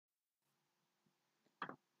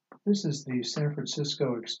This is the San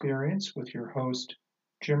Francisco Experience with your host,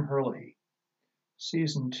 Jim Hurley.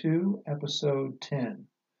 Season 2, Episode 10.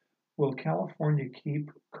 Will California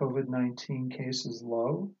keep COVID-19 cases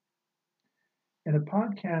low? In a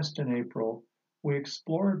podcast in April, we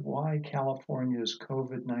explored why California's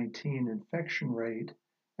COVID-19 infection rate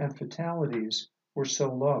and fatalities were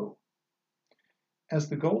so low. As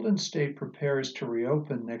the Golden State prepares to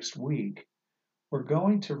reopen next week, we're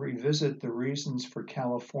going to revisit the reasons for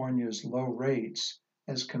California's low rates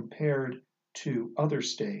as compared to other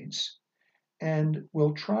states, and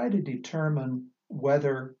we'll try to determine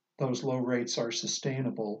whether those low rates are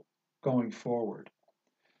sustainable going forward.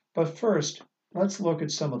 But first, let's look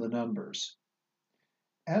at some of the numbers.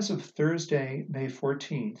 As of Thursday, May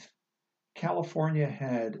 14th, California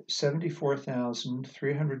had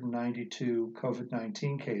 74,392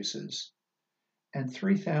 COVID-19 cases and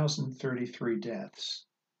 3,033 deaths.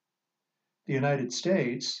 The United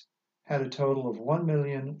States had a total of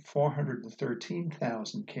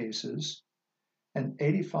 1,413,000 cases and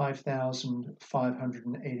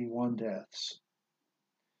 85,581 deaths.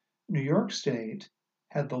 New York State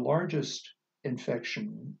had the largest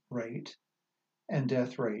infection rate and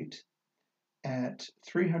death rate at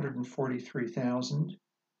 343,000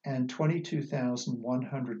 and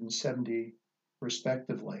 22,170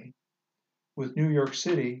 respectively, with New York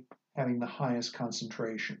City having the highest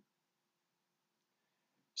concentration.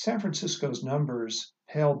 San Francisco's numbers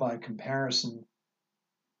pale by comparison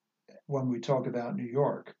when we talk about New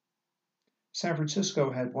York. San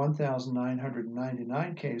Francisco had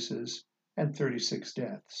 1,999 cases and 36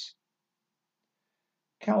 deaths.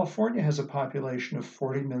 California has a population of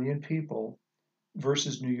 40 million people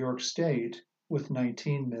versus New York State with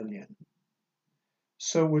 19 million.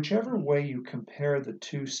 So whichever way you compare the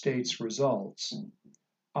two states' results,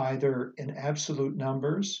 either in absolute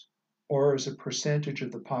numbers or as a percentage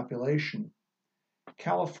of the population,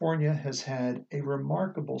 California has had a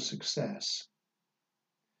remarkable success.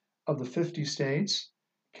 Of the 50 states,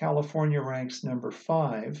 California ranks number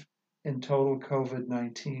 5 in total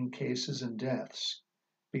COVID-19 cases and deaths,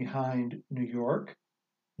 behind New York,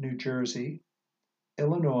 New Jersey,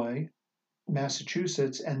 Illinois,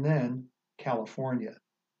 Massachusetts, and then California.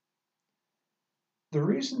 The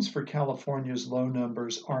reasons for California's low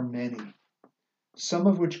numbers are many, some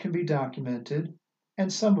of which can be documented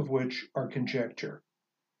and some of which are conjecture.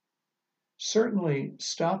 Certainly,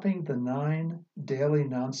 stopping the 9 daily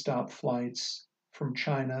nonstop flights from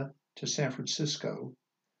China to San Francisco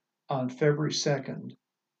on February 2nd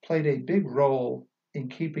played a big role in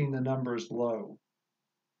keeping the numbers low.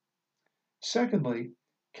 Secondly,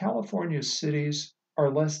 California's cities are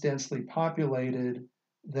less densely populated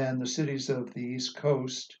than the cities of the East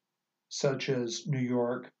Coast, such as New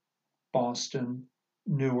York, Boston,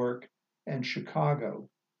 Newark, and Chicago.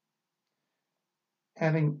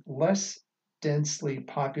 Having less densely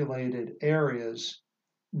populated areas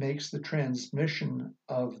makes the transmission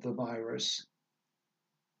of the virus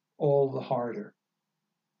all the harder.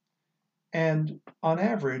 And on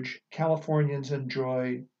average, Californians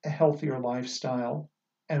enjoy a healthier lifestyle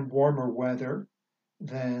and warmer weather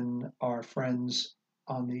than our friends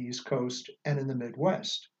on the East Coast and in the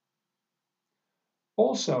Midwest.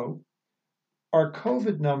 Also, our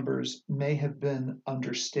COVID numbers may have been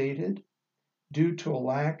understated due to a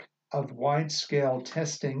lack of wide-scale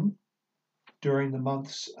testing during the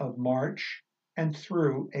months of March and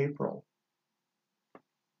through April.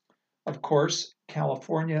 Of course,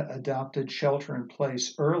 California adopted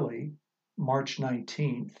shelter-in-place early, March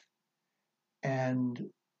 19th, and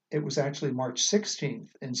it was actually March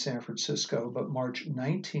 16th in San Francisco, but March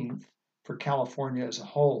 19th for California as a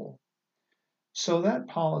whole. So that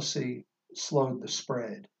policy slowed the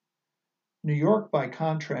spread. New York, by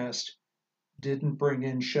contrast, didn't bring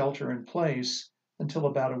in shelter in place until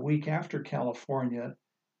about a week after California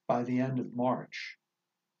by the end of March.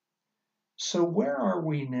 So where are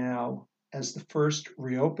we now as the first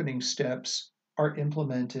reopening steps are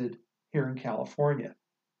implemented here in California?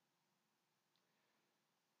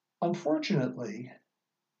 Unfortunately,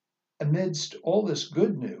 amidst all this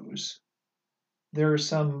good news, there are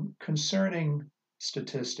some concerning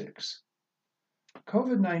statistics.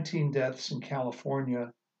 COVID-19 deaths in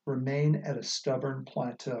California remain at a stubborn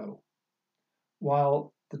plateau.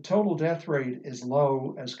 While the total death rate is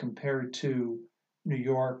low as compared to New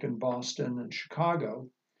York and Boston and Chicago,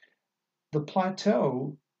 the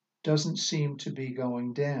plateau doesn't seem to be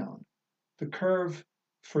going down. The curve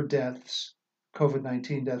for deaths,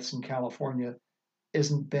 COVID-19 deaths in California,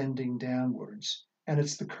 isn't bending downwards. And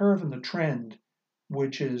it's the curve and the trend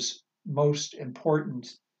which is most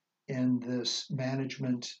important in this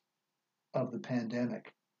management of the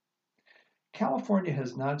pandemic. California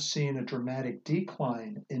has not seen a dramatic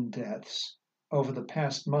decline in deaths over the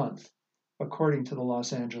past month, according to the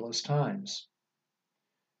Los Angeles Times.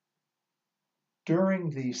 During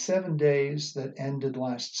the 7 days that ended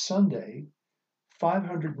last Sunday,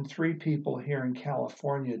 503 people here in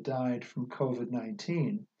California died from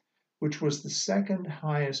COVID-19, which was the second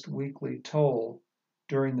highest weekly toll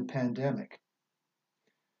during the pandemic.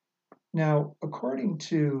 Now, according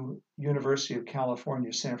to University of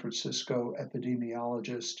California, San Francisco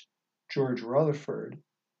epidemiologist George Rutherford,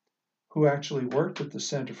 who actually worked at the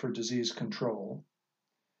Center for Disease Control,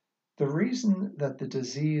 the reason that the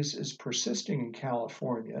disease is persisting in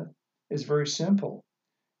California is very simple.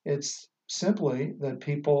 It's simply that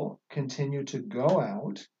people continue to go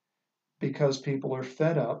out because people are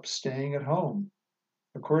fed up staying at home.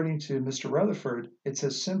 According to Mr. Rutherford, it's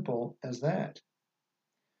as simple as that.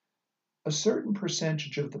 A certain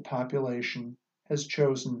percentage of the population has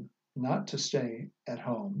chosen not to stay at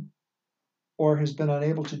home or has been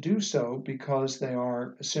unable to do so because they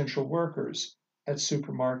are essential workers at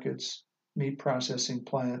supermarkets, meat processing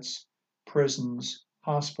plants, prisons,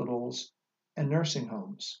 hospitals, and nursing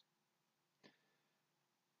homes.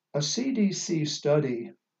 A CDC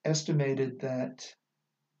study estimated that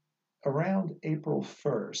around April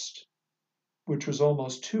 1st, which was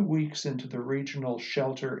almost 2 weeks into the regional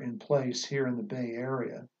shelter in place here in the Bay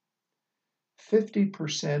Area,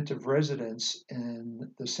 50% of residents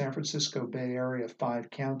in the San Francisco Bay Area 5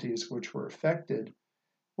 counties which were affected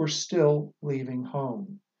were still leaving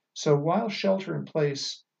home. So while shelter in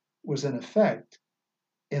place was in effect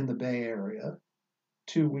in the Bay Area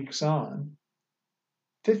 2 weeks on,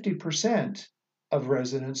 50% of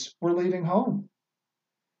residents were leaving home.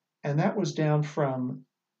 And that was down from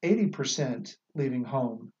 80% leaving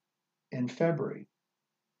home in February.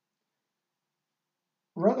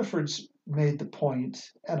 Rutherford's made the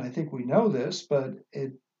point, and I think we know this, but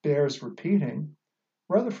it bears repeating.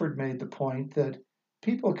 Rutherford made the point that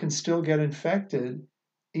people can still get infected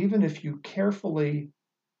even if you carefully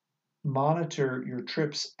monitor your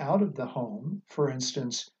trips out of the home, for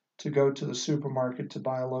instance, to go to the supermarket to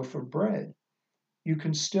buy a loaf of bread. You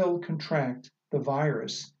can still contract the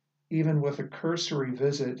virus even with a cursory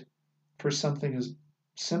visit for something as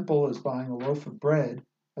simple as buying a loaf of bread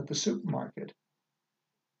at the supermarket.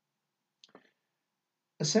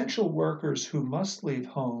 Essential workers who must leave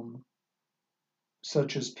home,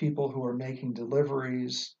 such as people who are making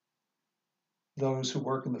deliveries, those who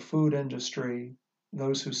work in the food industry,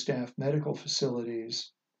 those who staff medical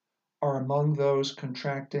facilities, are among those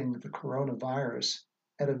contracting the coronavirus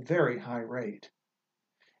at a very high rate.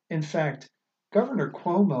 In fact, Governor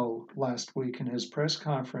Cuomo last week in his press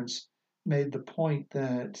conference made the point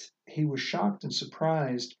that he was shocked and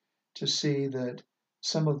surprised to see that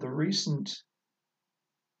some of the recent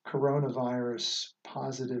coronavirus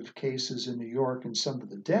positive cases in New York and some of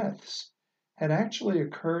the deaths had actually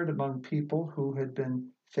occurred among people who had been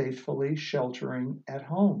faithfully sheltering at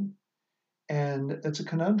home. And that's a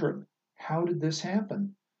conundrum. How did this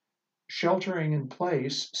happen? Sheltering in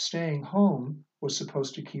place, staying home, was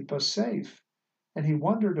supposed to keep us safe. And he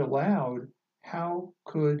wondered aloud, how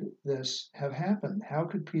could this have happened? How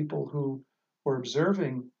could people who were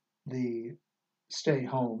observing the stay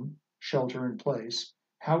home, shelter in place,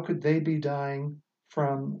 how could they be dying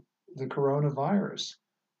from the coronavirus?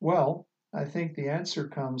 Well, I think the answer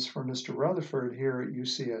comes from Mr. Rutherford here at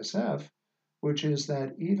UCSF, which is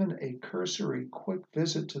that even a cursory quick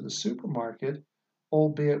visit to the supermarket,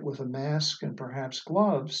 albeit with a mask and perhaps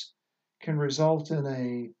gloves, can result in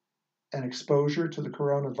an exposure to the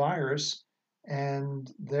coronavirus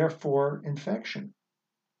and therefore infection.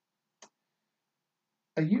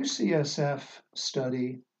 A UCSF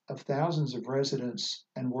study of thousands of residents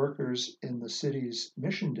and workers in the city's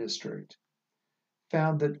Mission District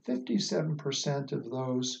found that 57% of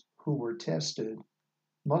those who were tested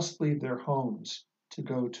must leave their homes to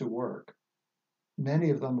go to work. Many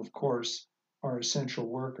of them, of course, are essential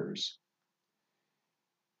workers.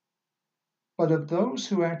 But of those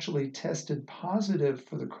who actually tested positive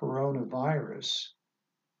for the coronavirus,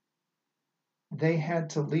 they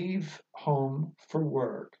had to leave home for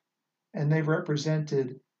work, and they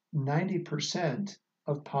represented 90%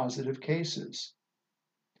 of positive cases.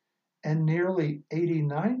 And nearly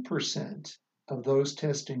 89% of those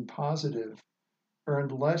testing positive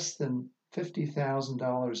earned less than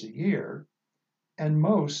 $50,000 a year, and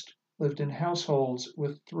most lived in households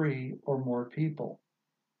with 3 or more people.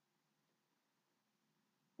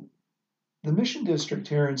 The Mission District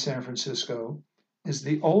here in San Francisco is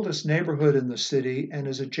the oldest neighborhood in the city and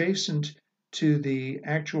is adjacent to the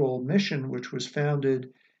actual mission, which was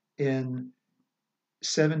founded in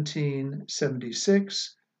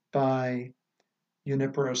 1776 by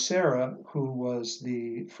Junipero Serra, who was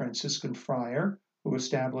the Franciscan friar who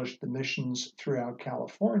established the missions throughout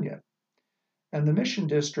California. And the Mission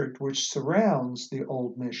District, which surrounds the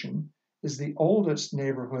old mission, is the oldest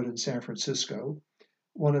neighborhood in San Francisco,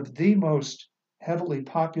 one of the most heavily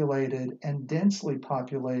populated and densely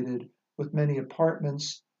populated, with many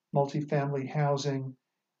apartments, multifamily housing,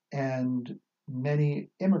 and many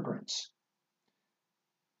immigrants.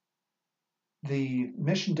 The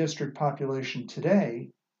Mission District population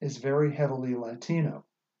today is very heavily Latino.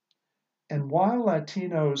 And while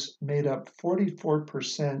Latinos made up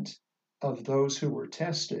 44% of those who were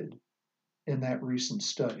tested in that recent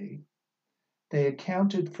study, they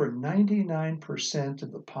accounted for 99%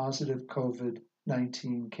 of the positive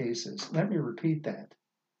COVID-19 cases. Let me repeat that.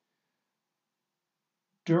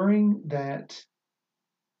 During that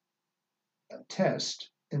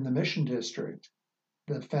test in the Mission District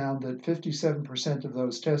that found that 57% of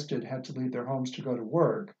those tested had to leave their homes to go to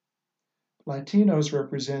work, Latinos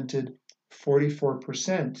represented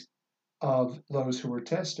 44% of those who were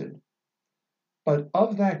tested. But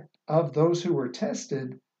of those who were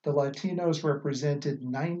tested, the Latinos represented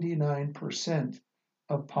 99%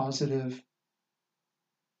 of positive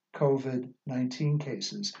COVID-19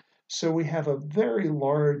 cases. So we have a very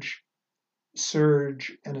large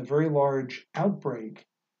surge and a very large outbreak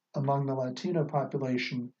among the Latino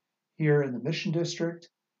population here in the Mission District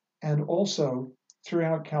and also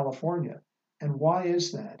throughout California. And why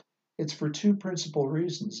is that? It's for two principal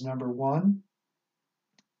reasons. Number one,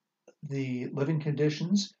 the living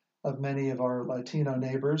conditions of many of our Latino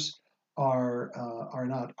neighbors are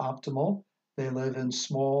not optimal. They live in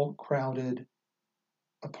small, crowded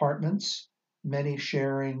apartments, many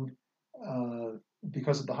sharing,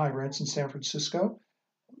 because of the high rents in San Francisco,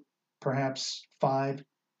 perhaps 5,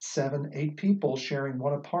 7, 8 people sharing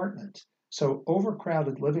one apartment. So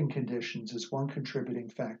overcrowded living conditions is one contributing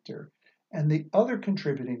factor. And the other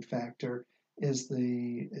contributing factor is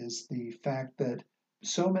the fact that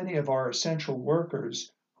so many of our essential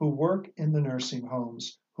workers who work in the nursing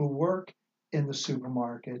homes, who work in the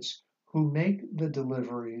supermarkets, who make the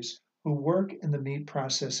deliveries, who work in the meat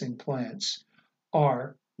processing plants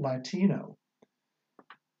are Latino.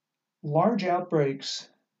 Large outbreaks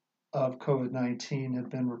of COVID-19 have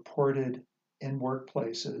been reported in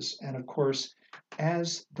workplaces. And of course,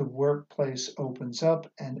 as the workplace opens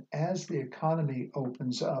up and as the economy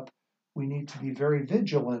opens up, we need to be very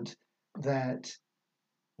vigilant that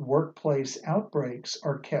workplace outbreaks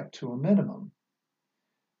are kept to a minimum.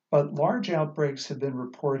 But large outbreaks have been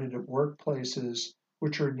reported at workplaces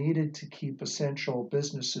which are needed to keep essential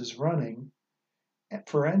businesses running.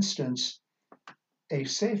 For instance, a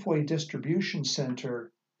Safeway distribution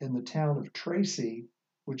center in the town of Tracy,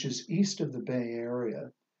 which is east of the Bay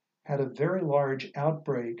Area, had a very large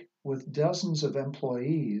outbreak with dozens of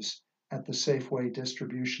employees at the Safeway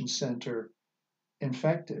distribution center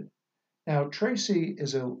infected. Now, Tracy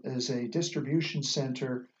is a distribution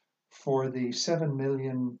center for the 7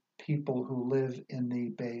 million people who live in the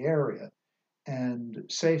Bay Area. And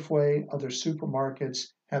Safeway, other supermarkets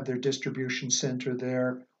have their distribution center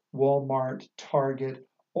there. Walmart, Target,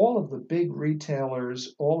 all of the big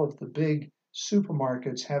retailers, all of the big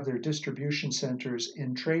supermarkets have their distribution centers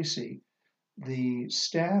in Tracy. The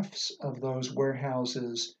staffs of those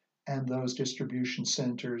warehouses and those distribution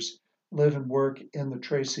centers live and work in the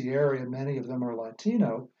Tracy area. Many of them are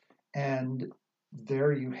Latino. And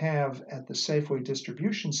there you have at the Safeway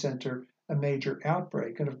distribution center a major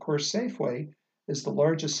outbreak. And of course, Safeway is the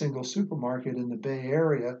largest single supermarket in the Bay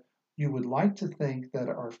Area. You would like to think that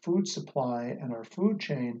our food supply and our food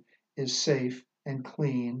chain is safe and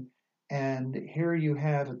clean. And here you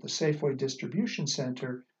have at the Safeway distribution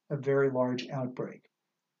center a very large outbreak.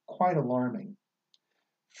 Quite alarming.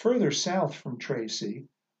 Further south from Tracy,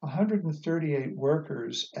 138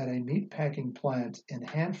 workers at a meatpacking plant in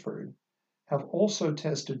Hanford have also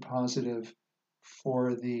tested positive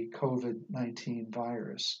for the COVID-19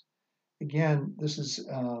 virus. Again, this is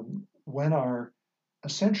when our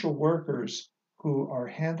essential workers who are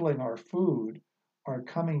handling our food are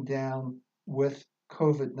coming down with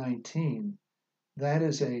COVID-19. That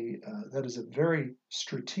is a very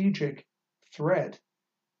strategic threat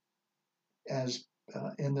as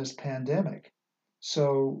in this pandemic.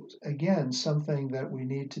 So again, something that we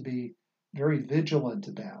need to be very vigilant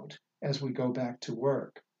about as we go back to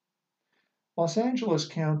work. Los Angeles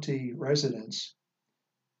County residents,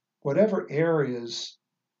 whatever areas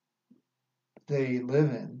they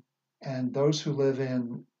live in, and those who live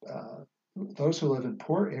in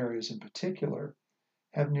poor areas in particular,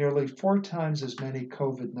 have nearly 4 times as many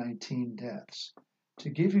COVID-19 deaths. To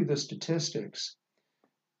give you the statistics,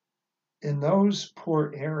 in those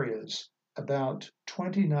poor areas, about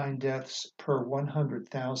 29 deaths per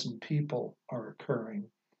 100,000 people are occurring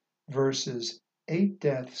versus 8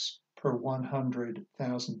 deaths per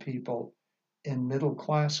 100,000 people in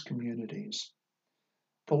middle-class communities.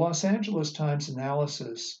 The Los Angeles Times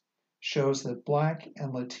analysis shows that Black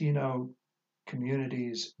and Latino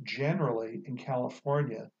communities generally in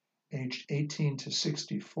California, aged 18 to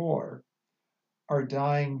 64, are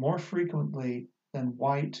dying more frequently than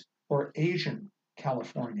white or Asian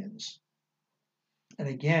Californians. And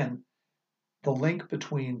again, the link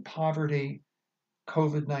between poverty,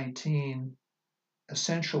 COVID-19,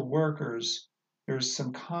 essential workers, there's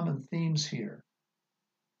some common themes here.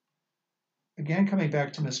 Again, coming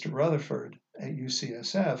back to Mr. Rutherford at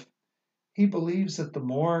UCSF, he believes that the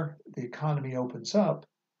more the economy opens up,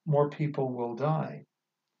 more people will die.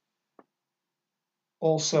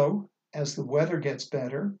 Also, as the weather gets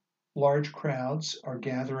better, large crowds are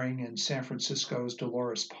gathering in San Francisco's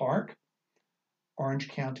Dolores Park, Orange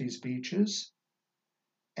County's beaches,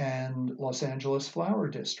 and Los Angeles Flower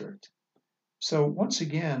District. So once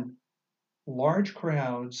again, large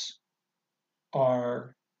crowds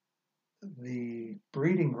are the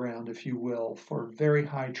breeding ground, if you will, for very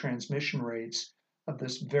high transmission rates of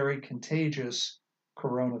this very contagious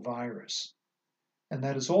coronavirus. And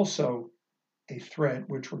that is also a threat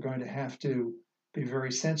which we're going to have to be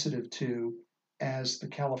very sensitive to as the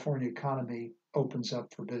California economy opens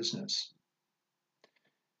up for business.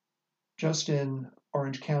 Just in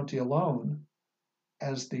Orange County alone,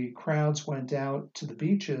 as the crowds went out to the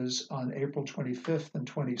beaches on April 25th and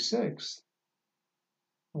 26th,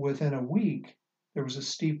 within a week, there was a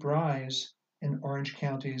steep rise in Orange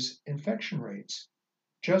County's infection rates.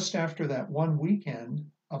 Just after that one weekend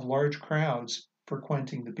of large crowds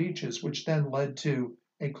frequenting the beaches, which then led to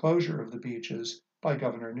a closure of the beaches by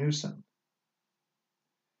Governor Newsom.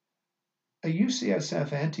 A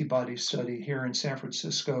UCSF antibody study here in San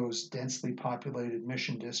Francisco's densely populated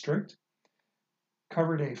Mission District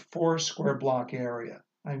covered a 4 square block area.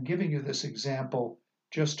 I'm giving you this example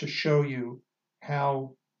just to show you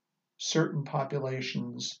how certain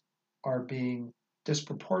populations are being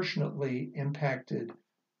disproportionately impacted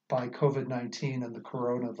by COVID-19 and the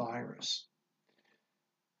coronavirus.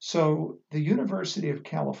 So the University of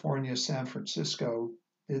California, San Francisco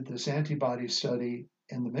did this antibody study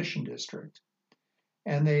in the Mission District,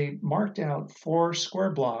 and they marked out 4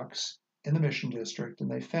 square blocks in the Mission District, and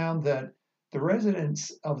they found that the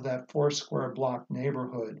residents of that 4 square block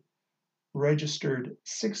neighborhood registered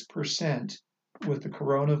 6% with the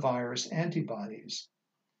coronavirus antibodies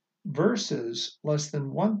versus less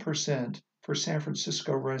than 1% for San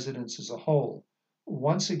Francisco residents as a whole.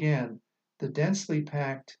 Once again, the densely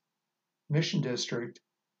packed Mission District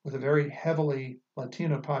with a very heavily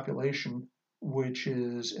Latino population, which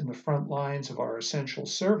is in the front lines of our essential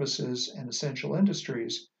services and essential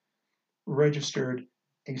industries, registered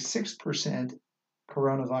a 6%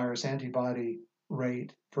 coronavirus antibody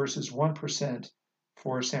rate versus 1%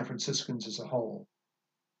 for San Franciscans as a whole.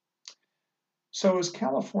 So as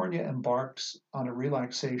California embarks on a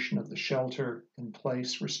relaxation of the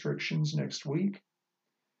shelter-in-place restrictions next week,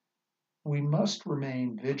 we must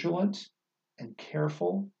remain vigilant and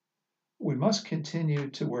careful. We must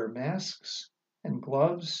continue to wear masks and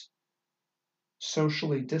gloves,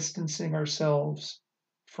 socially distancing ourselves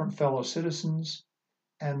from fellow citizens,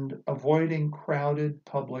 and avoiding crowded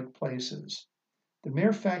public places. The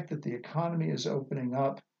mere fact that the economy is opening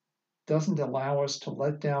up doesn't allow us to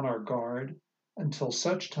let down our guard until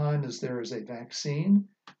such time as there is a vaccine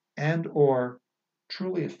and/or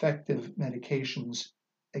truly effective medications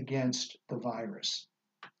against the virus.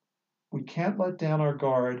 We can't let down our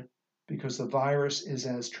guard because the virus is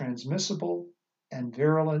as transmissible and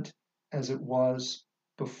virulent as it was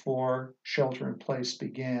before shelter-in-place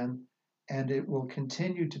began, and it will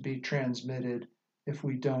continue to be transmitted if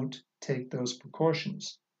we don't take those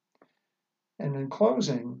precautions. And in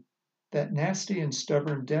closing, that nasty and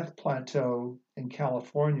stubborn death plateau in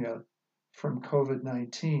California from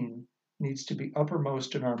COVID-19 needs to be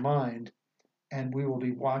uppermost in our mind, and we will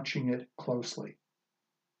be watching it closely.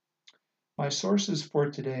 My sources for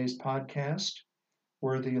today's podcast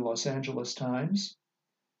were the Los Angeles Times,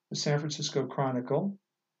 the San Francisco Chronicle,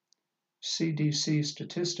 CDC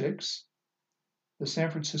statistics, the San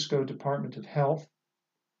Francisco Department of Health,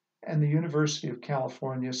 and the University of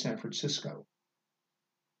California, San Francisco.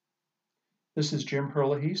 This is Jim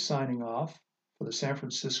Herlihy signing off for the San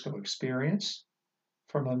Francisco Experience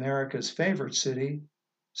from America's favorite city,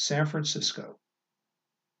 San Francisco.